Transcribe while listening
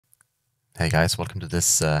Hey guys, welcome to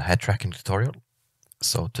this head tracking tutorial.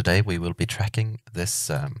 So today we will be tracking this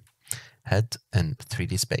head in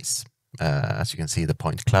 3D space. As you can see, the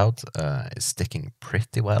point cloud is sticking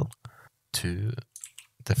pretty well to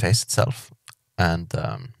the face itself, and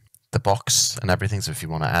the box and everything. So if you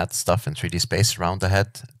want to add stuff in 3D space around the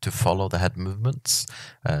head to follow the head movements,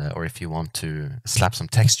 or if you want to slap some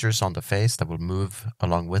textures on the face that will move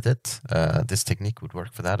along with it, this technique would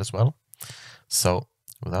work for that as well. So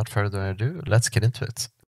without further ado, let's get into it.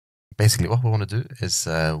 Basically, what we want to do is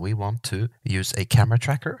we want to use a camera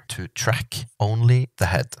tracker to track only the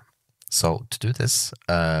head. So to do this,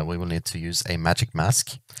 we will need to use a magic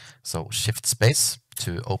mask. So shift space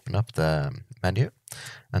to open up the menu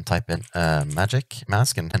and type in magic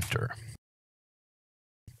mask and enter.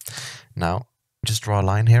 Now, just draw a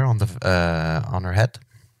line here on the on her head.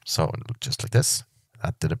 So just like this.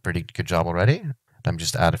 That did a pretty good job already. Let me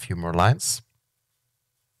just add a few more lines.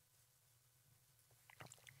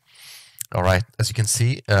 All right, as you can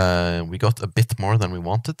see, we got a bit more than we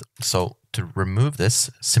wanted. So to remove this,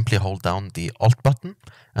 simply hold down the Alt button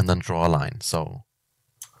and then draw a line. So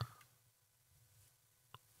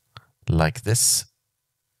like this.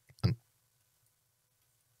 And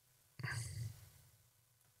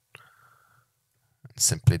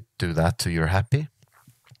simply do that till you're happy.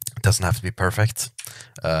 It doesn't have to be perfect.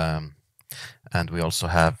 And we also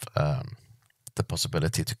have the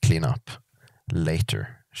possibility to clean up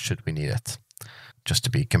later should we need it. Just to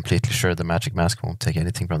be completely sure the magic mask won't take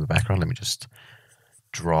anything from the background, let me just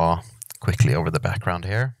draw quickly over the background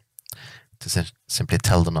here to simply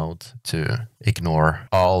tell the node to ignore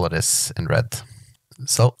all of this in red.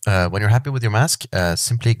 So when you're happy with your mask,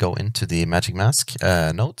 simply go into the magic mask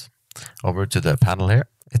node, over to the panel here.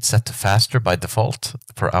 It's set to faster by default.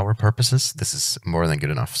 For our purposes, this is more than good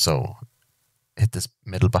enough. So hit this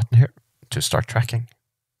middle button here to start tracking.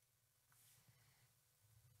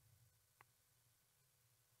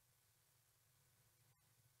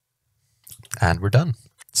 And we're done.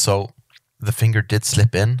 So the finger did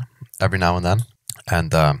slip in every now and then,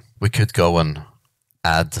 and we could go and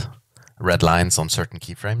add red lines on certain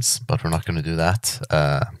keyframes, but we're not going to do that.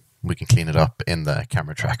 We can clean it up in the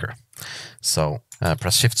camera tracker. So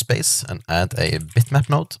press shift space and add a bitmap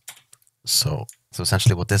node. So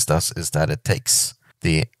essentially what this does is that it takes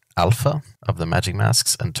the alpha of the magic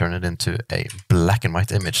masks and turn it into a black and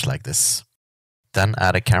white image like this. Then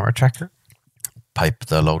add a camera tracker. Pipe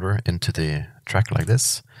the loader into the tracker like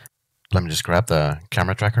this. Let me just grab the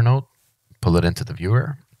camera tracker node, pull it into the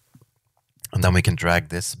viewer, and then we can drag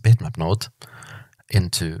this bitmap node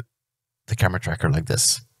into the camera tracker like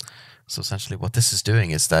this. So essentially what this is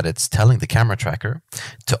doing is that it's telling the camera tracker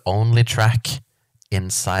to only track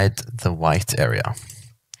inside the white area.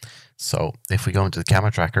 So if we go into the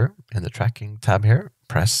camera tracker in the tracking tab here,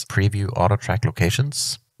 press preview auto track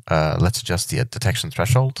locations. Let's adjust the detection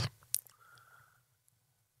threshold.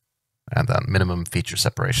 And then minimum feature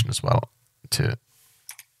separation as well to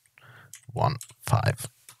 1.5.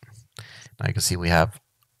 Now you can see we have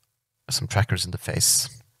some trackers in the face.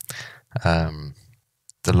 The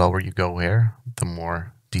lower you go here, the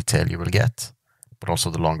more detail you will get, but also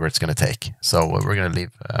the longer it's going to take. So we're going to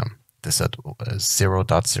leave this at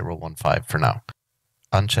 0.015 for now.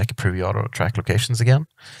 Uncheck preview auto track locations again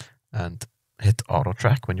and hit auto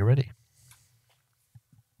track when you're ready.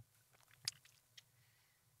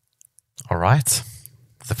 All right,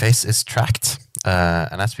 the face is tracked,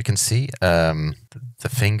 and as we can see, the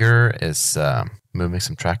finger is moving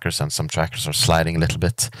some trackers, and some trackers are sliding a little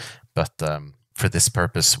bit, but for this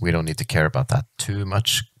purpose, we don't need to care about that too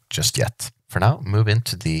much just yet. For now, move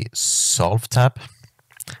into the Solve tab,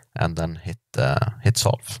 and then hit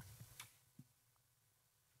Solve.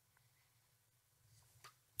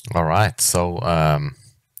 All right, so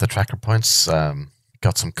the tracker points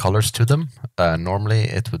got some colors to them. Normally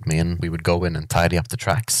it would mean we would go in and tidy up the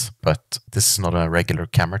tracks, but this is not a regular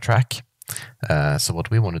camera track. So what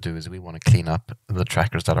we want to do is we want to clean up the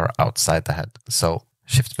trackers that are outside the head. So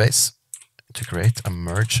shift space to create a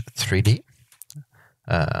merge 3D.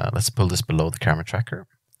 Let's pull this below the camera tracker.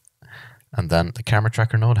 And then the camera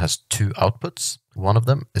tracker node has two outputs. One of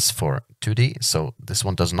them is for 2D, so this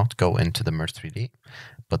one does not go into the merge 3D,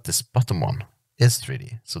 but this bottom one is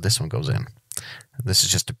 3D, so this one goes in. This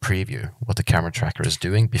is just a preview what the camera tracker is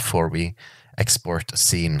doing before we export a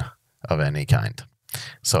scene of any kind.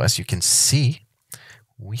 So as you can see,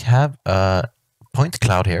 we have a point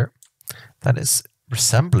cloud here that is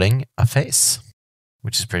resembling a face,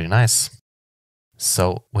 which is pretty nice.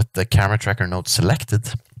 So with the camera tracker node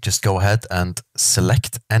selected, just go ahead and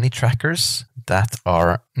select any trackers that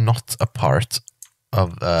are not a part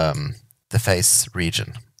of the face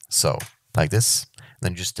region. So like this,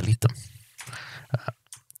 then just delete them.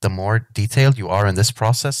 The more detailed you are in this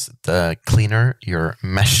process, the cleaner your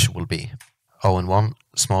mesh will be. Oh, and one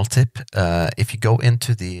small tip, if you go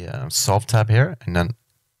into the Solve tab here and then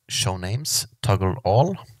Show Names, toggle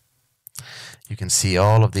All, you can see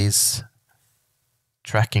all of these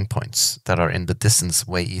tracking points that are in the distance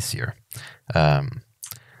way easier. And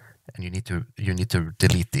you need to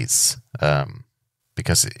delete these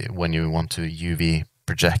because when you want to UV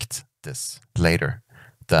project this later,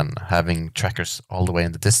 then having trackers all the way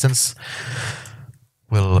in the distance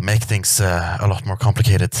will make things a lot more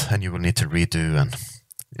complicated, and you will need to redo, and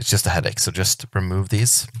it's just a headache. So just remove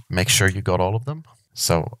these, make sure you got all of them.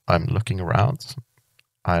 So I'm looking around,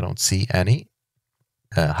 I don't see any.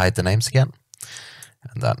 Hide the names again,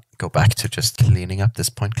 and then go back to just cleaning up this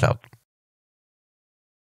point cloud.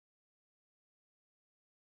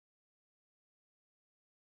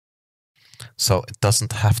 So it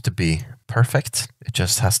doesn't have to be perfect, it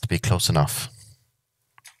just has to be close enough.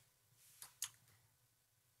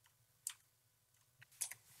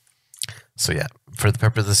 So yeah, for the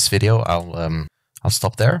purpose of this video, I'll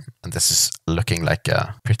stop there, and this is looking like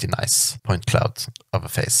a pretty nice point cloud of a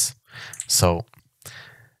face. So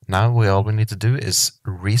now all we need to do is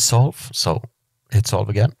resolve. So hit solve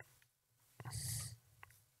again.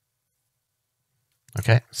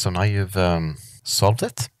 Okay, so now you've solved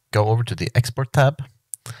it. Go over to the Export tab,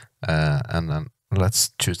 and then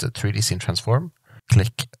let's choose the 3D Scene Transform.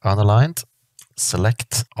 Click Unaligned,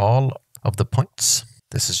 select all of the points.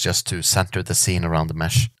 This is just to center the scene around the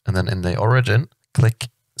mesh. And then in the origin, click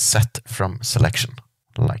Set from Selection,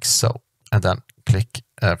 like so. And then click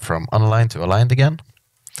from Unaligned to Aligned again.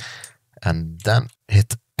 And then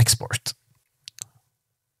hit Export.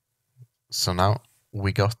 So now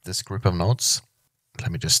we got this group of nodes.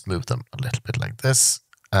 Let me just move them a little bit like this.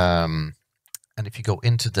 And if you go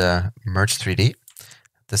into the Merge 3D,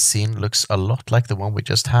 the scene looks a lot like the one we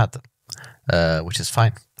just had, which is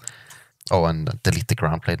fine. Oh, and delete the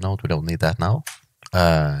ground plane node. We don't need that now.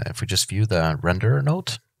 If we just view the renderer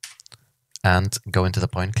node and go into the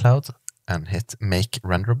point cloud and hit Make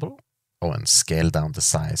Renderable. Oh, and scale down the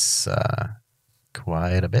size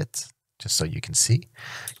quite a bit, just so you can see.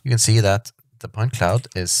 You can see that the point cloud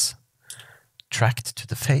is tracked to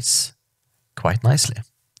the face quite nicely.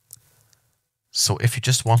 So if you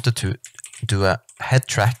just wanted to do a head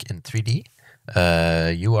track in 3D,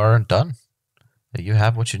 you are done. You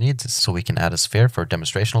have what you need. So we can add a sphere for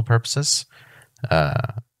demonstrational purposes,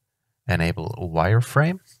 enable a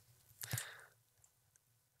wireframe,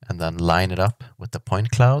 and then line it up with the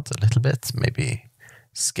point cloud a little bit, maybe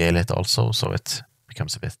scale it also so it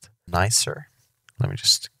becomes a bit nicer. Let me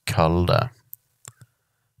just cull the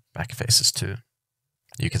back faces too.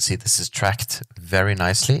 You can see this is tracked very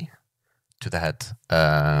nicely to the head.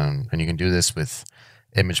 And you can do this with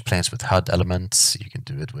image planes with HUD elements. You can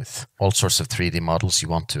do it with all sorts of 3D models you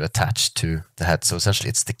want to attach to the head. So essentially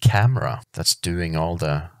it's the camera that's doing all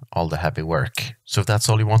the heavy work. So if that's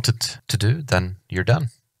all you wanted to do, then you're done.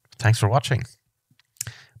 Thanks for watching.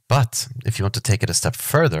 But if you want to take it a step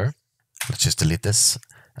further, let's just delete this.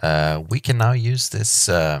 We can now use this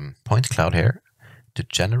point cloud here to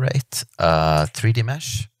generate a 3D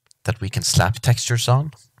mesh that we can slap textures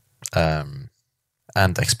on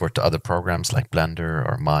and export to other programs like Blender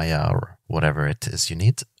or Maya or whatever it is you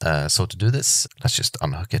need. So to do this, let's just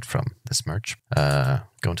unhook it from this merge.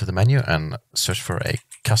 Go into the menu and search for a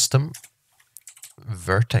custom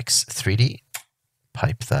vertex 3D.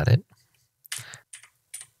 Pipe that in.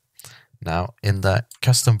 Now in the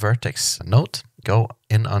custom vertex node, go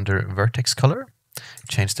in under vertex color,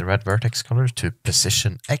 change the red vertex color to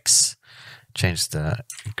position X, change the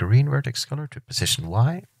green vertex color to position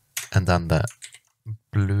Y, and then the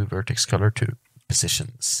blue vertex color to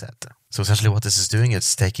position Z. So essentially what this is doing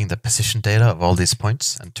is taking the position data of all these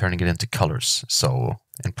points and turning it into colors. So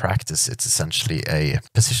in practice, it's essentially a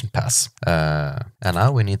position pass. And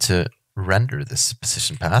now we need to render this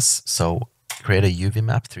position pass. So create a UV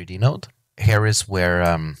map 3D node. Here is where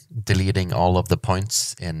deleting all of the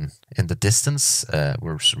points in the distance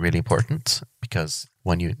was really important, because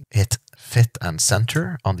when you hit fit and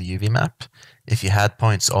center on the UV map, if you had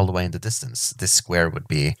points all the way in the distance, this square would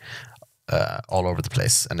be all over the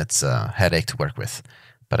place, and it's a headache to work with.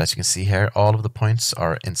 But as you can see here, all of the points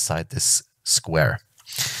are inside this square.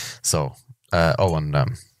 So,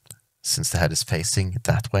 since the head is facing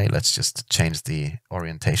that way, let's just change the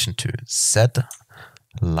orientation to Z,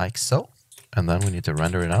 like so. And then we need to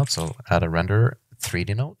render it out. So add a renderer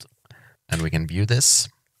 3D node, and we can view this.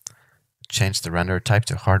 Change the render type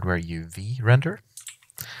to hardware UV render.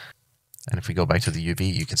 And if we go back to the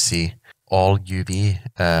UV, you can see all UV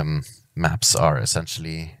maps are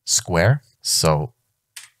essentially square. So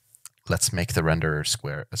let's make the renderer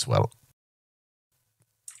square as well.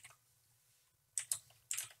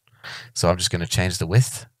 So I'm just going to change the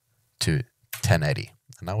width to 1080.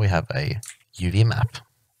 And now we have a UV map.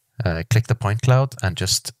 Click the point cloud and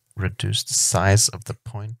just reduce the size of the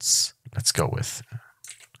points. Let's go with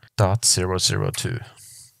 0.002.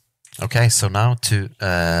 Okay, so now to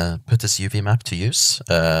put this UV map to use,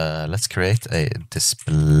 let's create a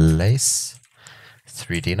displace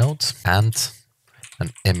 3D node and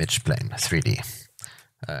an image plane 3D.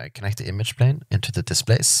 Connect the image plane into the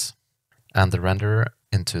displace and the renderer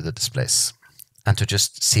into the displace. And to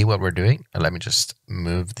just see what we're doing, let me just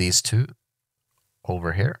move these two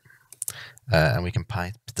over here. And we can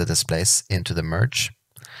pipe the displace into the merge.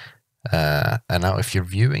 And now if you're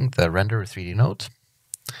viewing the renderer 3D node,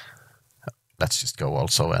 let's just go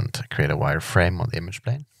also and create a wireframe on the image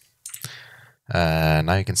plane.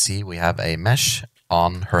 Now you can see we have a mesh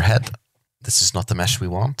on her head. This is not the mesh we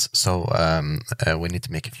want, so we need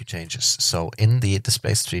to make a few changes. So in the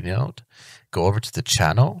displace 3D node, go over to the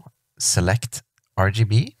channel, select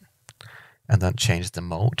RGB, and then change the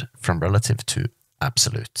mode from relative to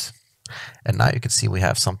absolute. And now you can see we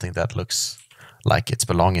have something that looks like it's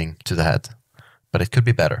belonging to the head, but it could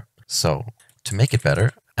be better. So to make it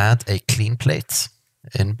better, add a clean plate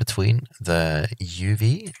in between the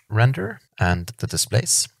UV render and the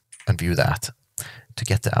displace and view that. To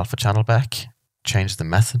get the alpha channel back, change the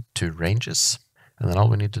method to ranges, and then all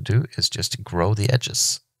we need to do is just grow the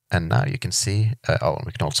edges. And now you can see,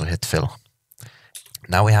 we can also hit fill.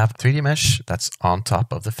 Now we have 3D mesh that's on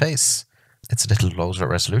top of the face. It's a little lower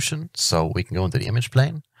resolution, so we can go into the image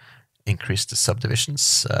plane, increase the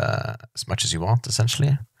subdivisions as much as you want,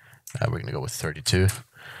 essentially. We're going to go with 32.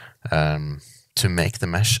 To make the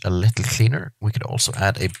mesh a little cleaner, we could also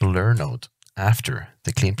add a blur node after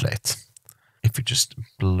the clean plate. If you just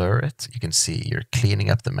blur it, you can see you're cleaning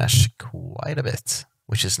up the mesh quite a bit,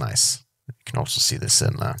 which is nice. You can also see this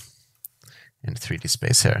in 3D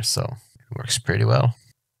space here, so it works pretty well.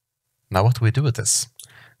 Now what do we do with this?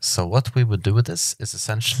 So what we would do with this is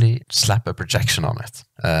essentially slap a projection on it.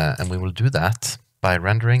 And we will do that by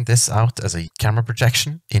rendering this out as a camera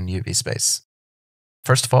projection in UV space.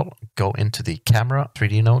 First of all, go into the camera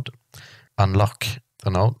 3D node, unlock the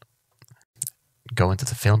node, go into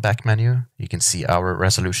the film back menu. You can see our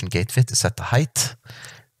resolution gate fit is set to height.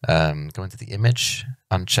 Go into the image,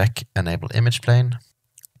 uncheck enable image plane,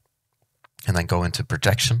 and then go into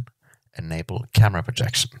projection, enable camera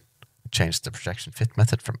projection. Change the projection fit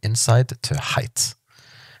method from inside to height.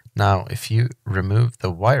 Now, if you remove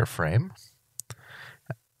the wireframe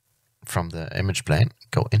from the image plane,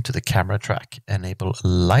 go into the camera track, enable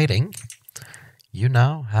lighting, you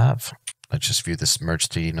now have, let's just view this merge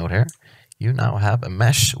 3D node here, you now have a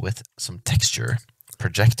mesh with some texture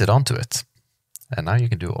projected onto it. And now you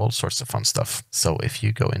can do all sorts of fun stuff. So if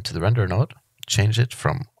you go into the render node, change it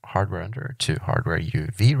from hardware renderer to hardware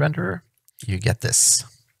UV renderer, you get this.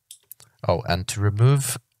 Oh, and to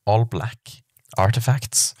remove all black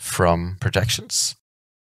artifacts from projections,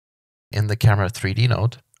 in the camera 3D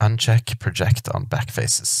node, uncheck project on back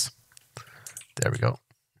faces. There we go.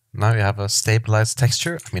 Now you have a stabilized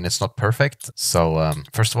texture. I mean, it's not perfect. So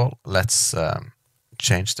first of all, let's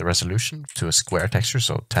change the resolution to a square texture,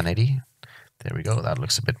 so 1080. There we go. That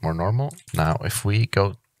looks a bit more normal. Now, if we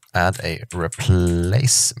go add a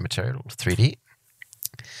replace material 3D,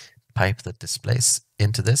 pipe the displace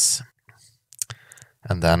into this,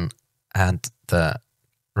 and then add the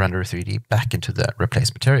render 3D back into the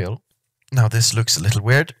replace material. Now this looks a little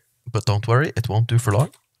weird, but don't worry, it won't do for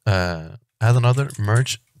long. Add another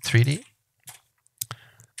merge 3D,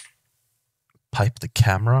 pipe the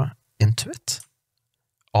camera into it,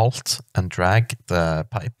 alt and drag the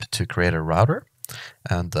pipe to create a router,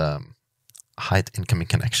 and hide incoming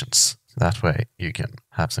connections. That way you can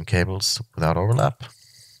have some cables without overlap.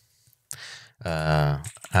 Add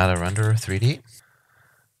a renderer 3D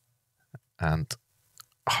and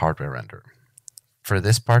hardware render. For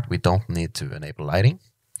this part, we don't need to enable lighting.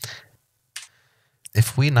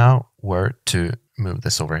 If we now were to move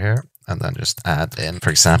this over here and then just add in, for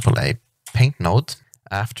example, a paint node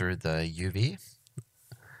after the UV.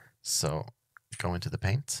 So go into the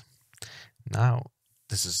paint. Now,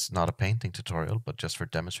 this is not a painting tutorial, but just for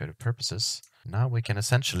demonstrative purposes. Now we can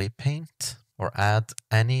essentially paint or add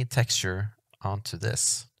any texture onto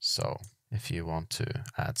this. So if you want to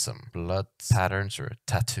add some blood patterns or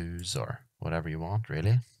tattoos or whatever you want,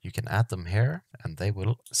 really, you can add them here and they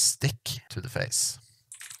will stick to the face.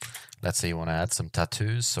 Let's say you want to add some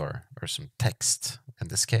tattoos or some text in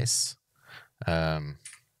this case. Let's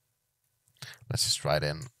just write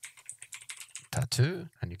in too,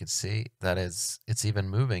 and you can see that it's even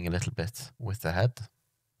moving a little bit with the head.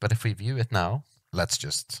 But if we view it now, let's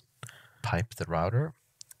just pipe the router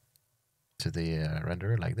to the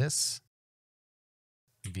renderer like this.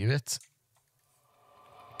 View it.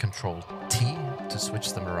 Control T to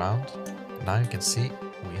switch them around. Now you can see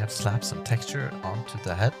we have slapped some texture onto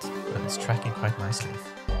the head, and it's tracking quite nicely.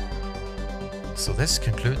 So this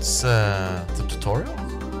concludes the tutorial.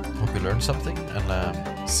 Hope you learned something,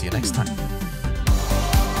 and see you next time.